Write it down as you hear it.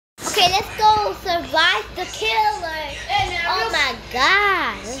Okay, let's go survive the killer. Oh my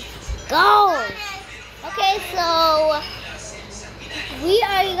god. Let's go. Okay, so we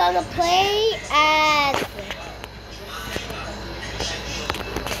are gonna play as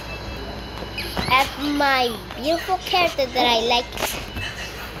my beautiful character that I like,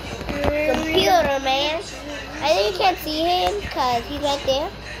 Computer Man. I know you can't see him because he's right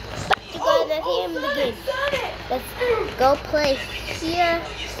there, but you gotta see him in the game. Let's go play here.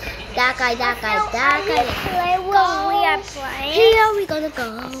 That guy. Let's go. We are playing. Here we gonna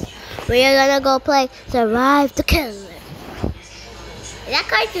go. We are gonna go play Survive the Killer. Is that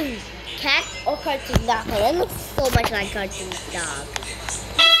Cartoon Cat or Cartoon Dog? That looks so much like Cartoon Dog.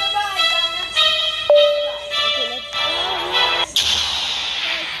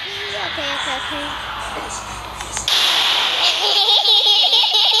 Okay.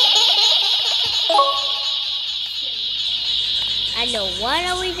 I know. What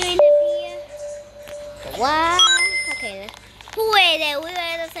are we doing up here? What? Okay. Who is it? We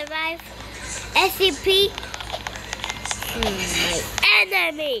are to survive. SCP. My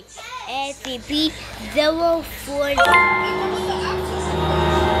enemy. SCP-049.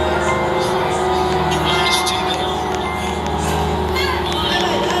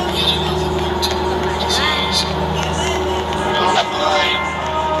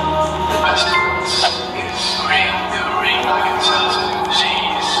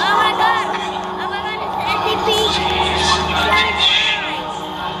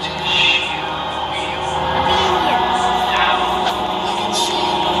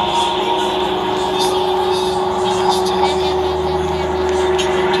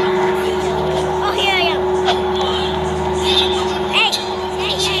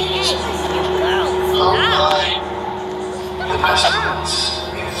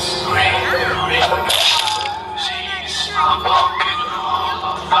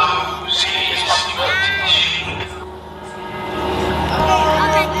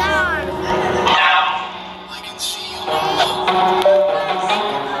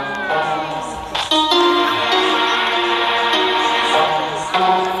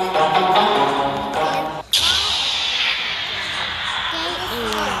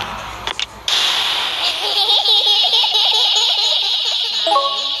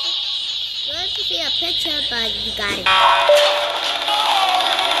 But you got it.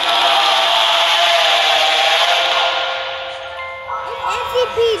 It's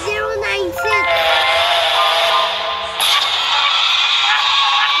SCP-096.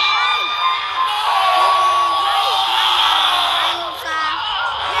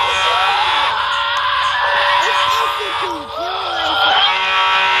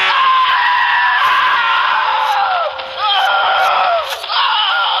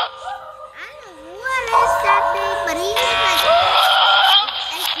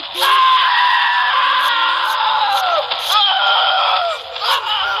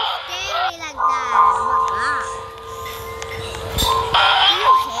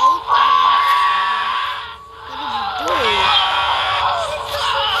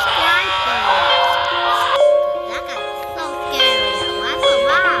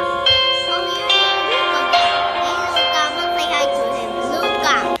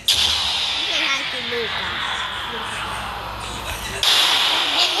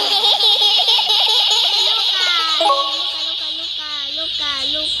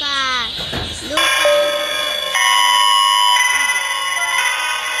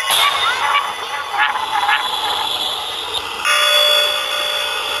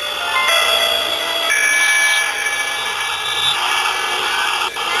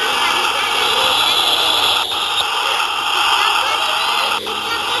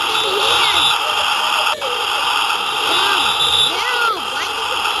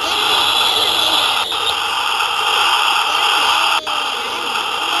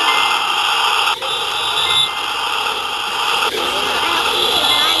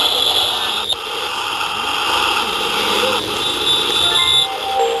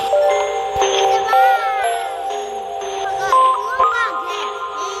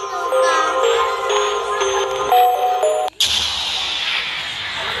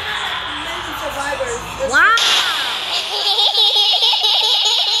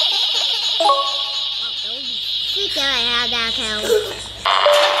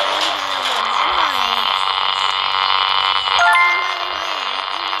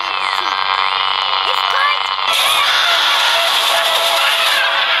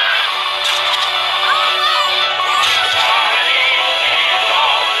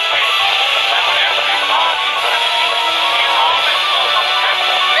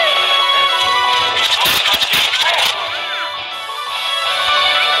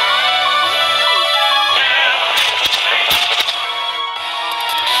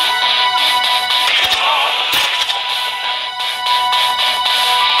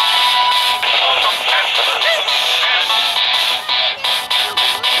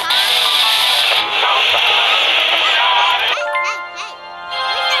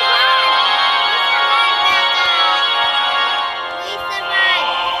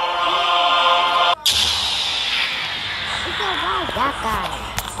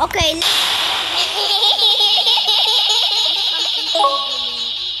 Okay.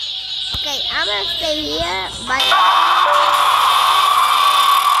 Okay, I'm gonna stay here. Bye.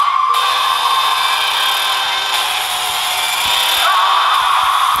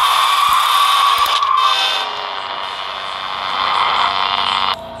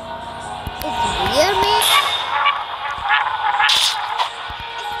 It's weird, man.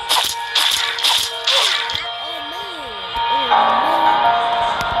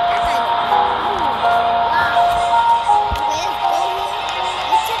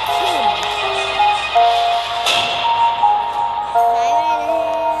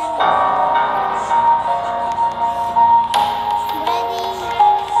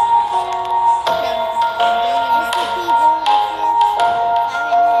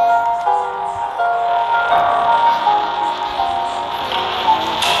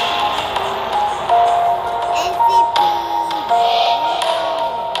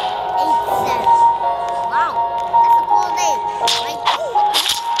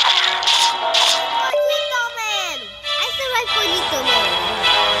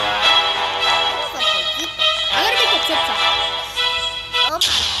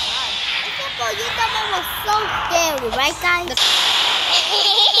 So scary, right guys?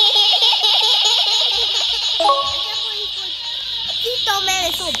 Tito man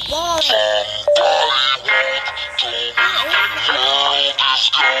is so boring.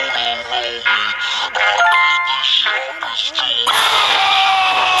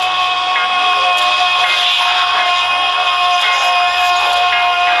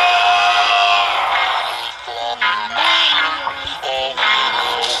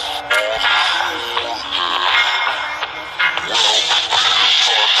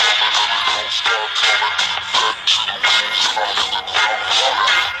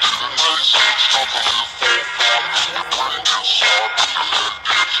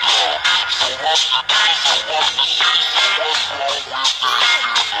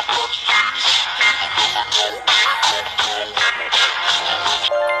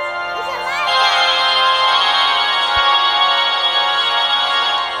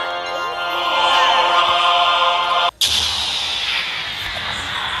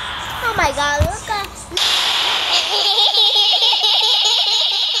 Oh my God, look at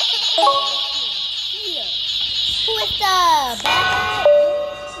here. Who is the bad guy?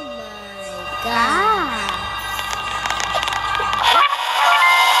 Oh my God.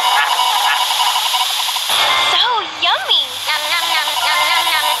 So yummy. Nom nom nom nom nom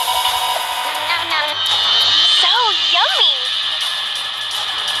nom. Nom nom. So yummy.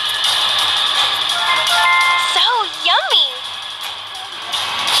 So yummy.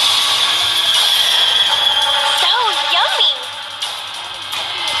 So yummy.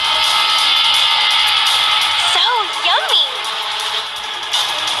 So yummy.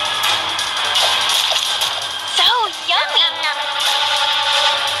 So yummy.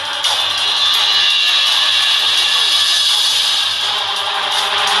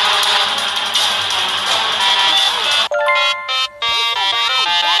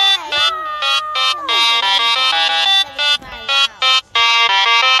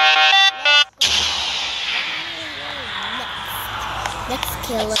 Let's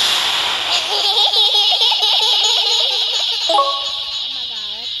kill him. Oh my God,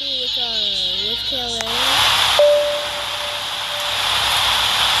 let's see which one. Let's kill him.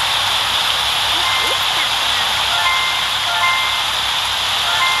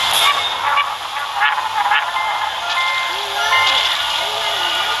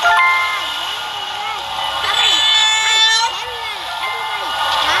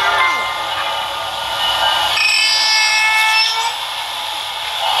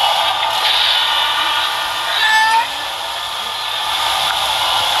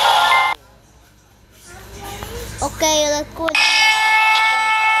 Okay, let's go.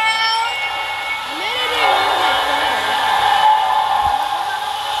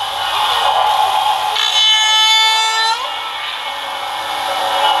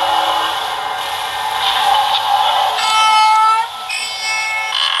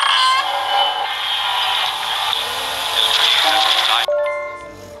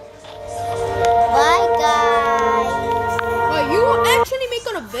 Bye, guys. Are you actually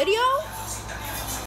making a video?